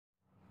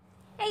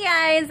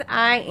Guys,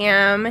 I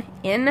am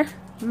in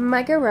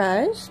my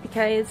garage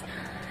because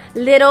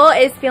Little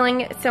is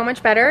feeling so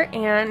much better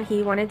and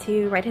he wanted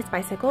to ride his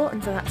bicycle,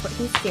 and so that's what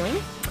he's doing.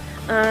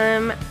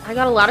 I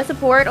got a lot of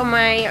support on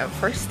my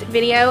first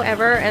video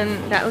ever,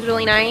 and that was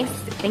really nice.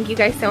 Thank you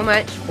guys so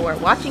much for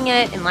watching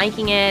it and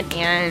liking it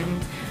and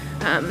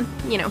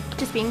you know,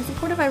 just being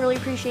supportive. I really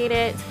appreciate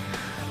it.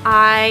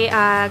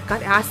 I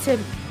got asked to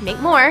make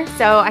more,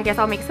 so I guess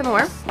I'll make some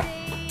more.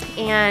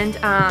 And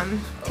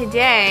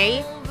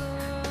today,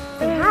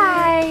 say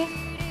hi,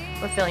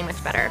 we're feeling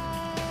much better.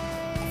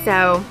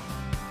 So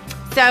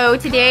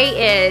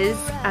today is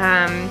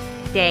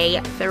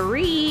day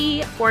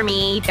 3 for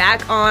me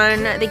back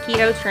on the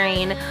keto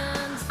train.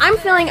 I'm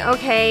feeling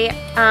okay.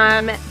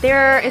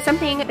 There is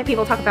something that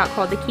people talk about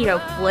called the keto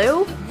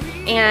flu,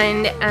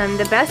 and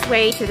the best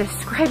way to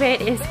describe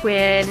it is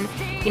when,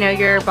 you know,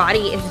 your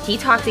body is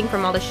detoxing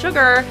from all the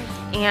sugar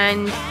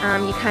and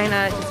you kind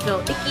of just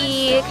feel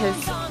icky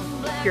because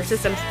your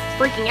system's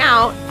freaking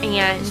out,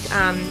 and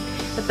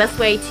the best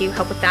way to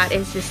help with that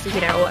is just to,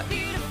 you know,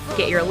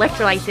 get your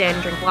electrolytes in,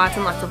 drink lots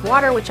and lots of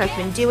water, which I've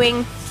been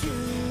doing.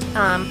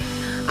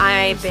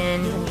 I've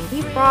been drinking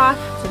beef broth.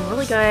 It's been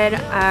really good,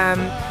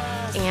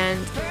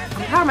 and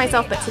I'm proud of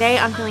myself, but today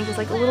I'm feeling just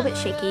like a little bit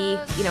shaky.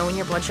 You know, when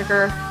your blood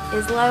sugar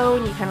is low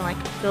and you kind of like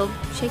feel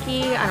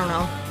shaky. I don't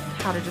know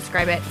how to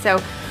describe it.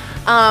 So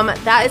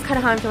that is kind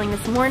of how I'm feeling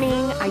this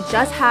morning. I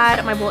just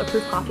had my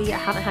bulletproof coffee. I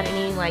haven't had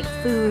any like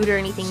food or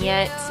anything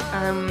yet.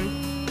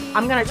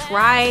 I'm gonna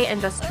try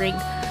and just drink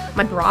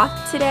my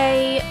broth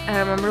today.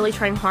 I'm really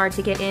trying hard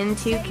to get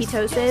into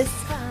ketosis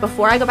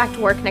before I go back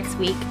to work next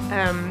week.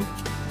 And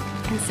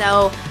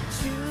so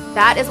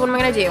that is what I'm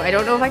gonna do. I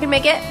don't know if I can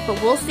make it, but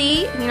we'll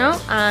see. You know,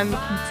 I'm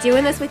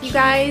doing this with you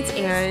guys,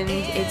 and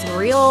it's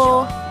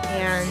real,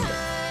 and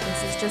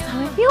this is just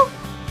how I feel.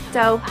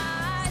 So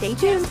stay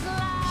tuned.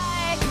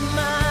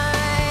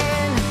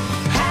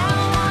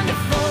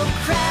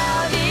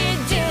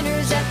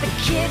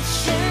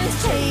 Kitchen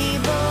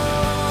table,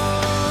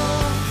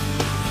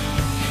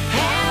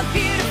 have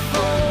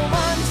beautiful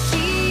one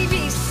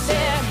TV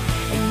set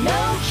and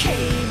no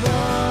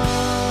cable,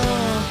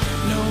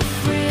 no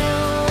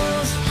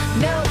frills,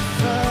 no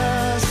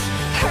fuss,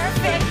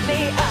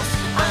 perfectly us,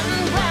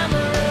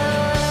 unglamorous.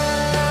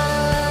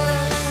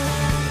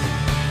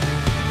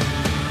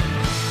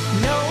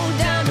 No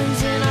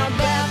diamonds in our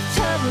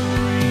bathtub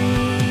rings.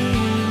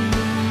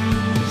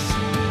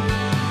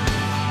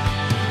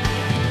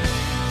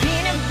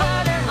 Peanut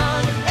butter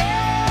on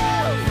everything.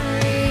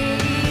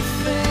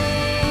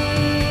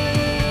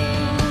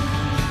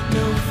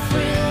 No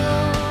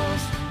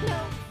frills, no.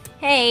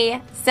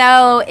 Hey,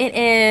 so it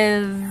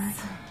is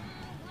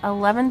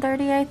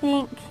 11:30, I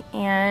think,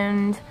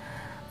 and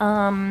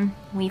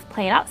we've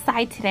played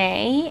outside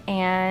today,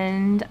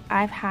 and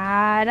I've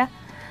had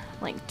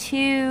like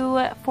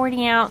 2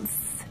 40-ounce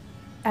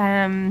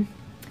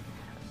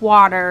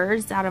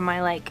waters out of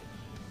my like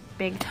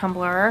big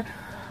tumbler.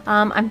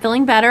 I'm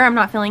feeling better. I'm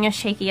not feeling as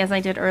shaky as I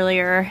did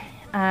earlier,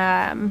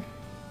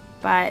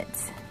 but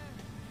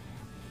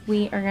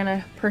we are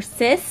gonna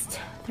persist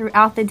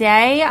throughout the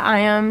day. I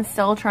am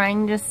still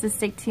trying just to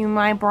stick to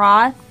my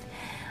broth.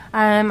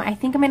 I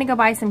think I'm gonna go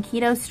buy some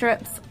keto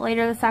strips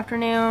later this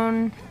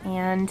afternoon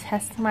and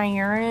test my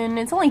urine.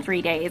 It's only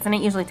 3 days, and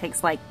it usually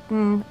takes like,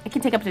 it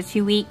can take up to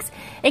 2 weeks.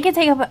 It can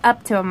take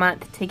up to a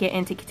month to get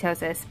into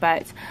ketosis,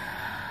 but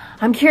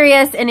I'm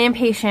curious and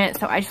impatient,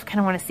 so I just kind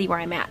of want to see where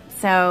I'm at.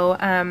 So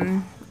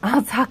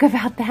I'll talk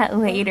about that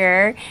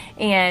later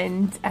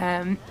and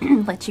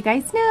let you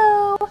guys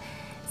know.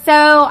 So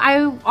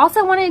I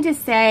also wanted to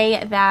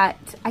say that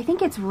I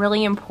think it's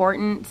really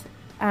important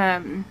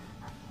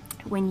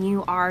when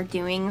you are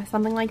doing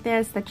something like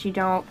this that you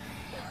don't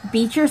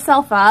beat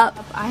yourself up.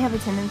 I have a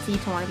tendency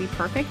to want to be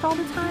perfect all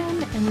the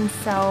time, and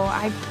so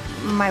I'm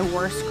my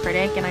worst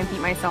critic and I beat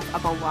myself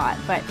up a lot,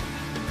 but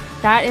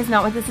that is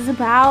not what this is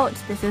about.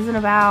 This isn't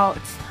about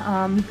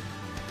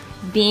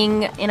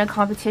being in a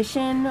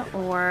competition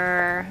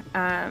or,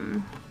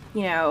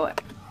 you know,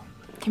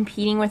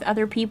 competing with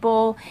other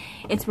people.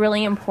 It's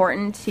really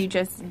important to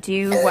just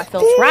do what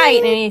feels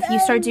right. And if you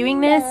start doing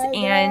this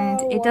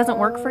and it doesn't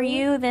work for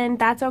you, then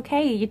that's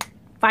okay. You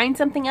find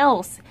something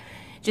else.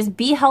 Just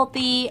be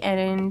healthy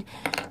and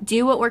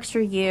do what works for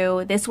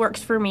you. This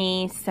works for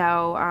me,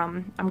 so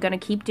I'm going to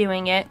keep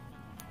doing it.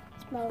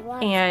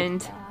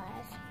 And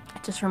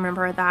just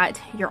remember that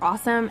you're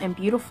awesome and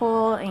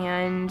beautiful,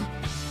 and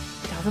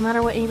it doesn't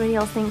matter what anybody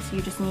else thinks.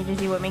 You just need to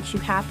do what makes you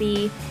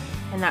happy,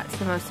 and that's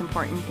the most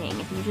important thing.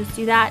 If you just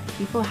do that, if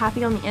you feel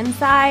happy on the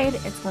inside,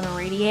 it's going to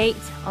radiate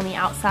on the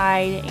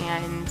outside,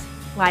 and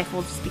life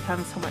will just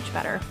become so much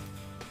better.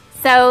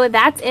 So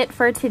that's it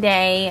for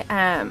today.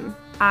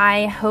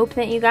 I hope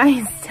that you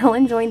guys still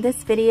enjoyed this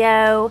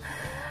video.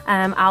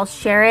 I'll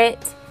share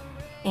it,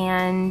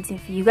 and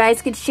if you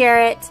guys could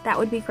share it, that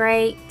would be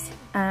great.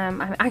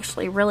 I'm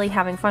actually really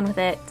having fun with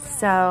it.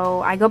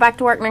 So I go back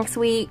to work next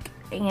week,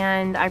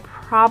 and I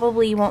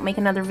probably won't make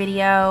another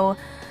video.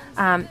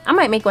 I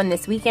might make one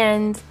this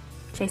weekend.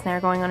 Chase and I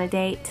are going on a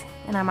date,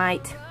 and I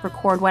might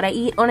record what I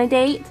eat on a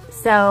date.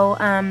 So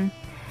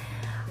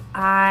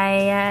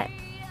I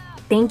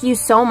thank you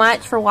so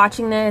much for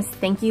watching this.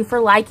 Thank you for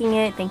liking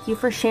it. Thank you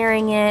for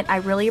sharing it. I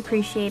really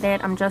appreciate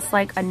it. I'm just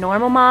like a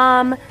normal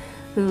mom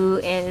who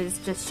is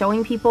just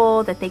showing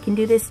people that they can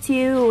do this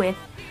too, with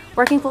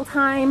working full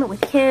time, with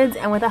kids,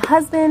 and with a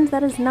husband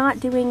that is not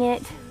doing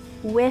it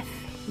with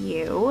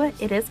you.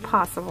 It is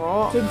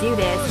possible to do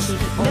this and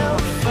be the only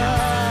woman in the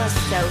house.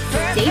 So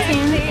stay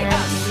tuned, and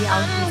maybe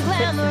I'll do some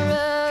tips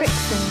and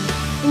tricks and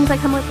things I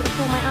come up with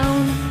for my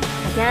own.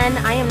 Again,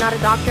 I am not a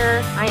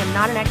doctor. I am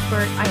not an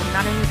expert. I am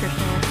not a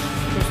nutritionist.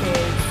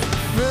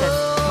 This is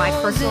just my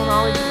personal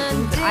knowledge and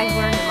things that I've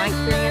learned in my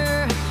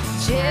experience.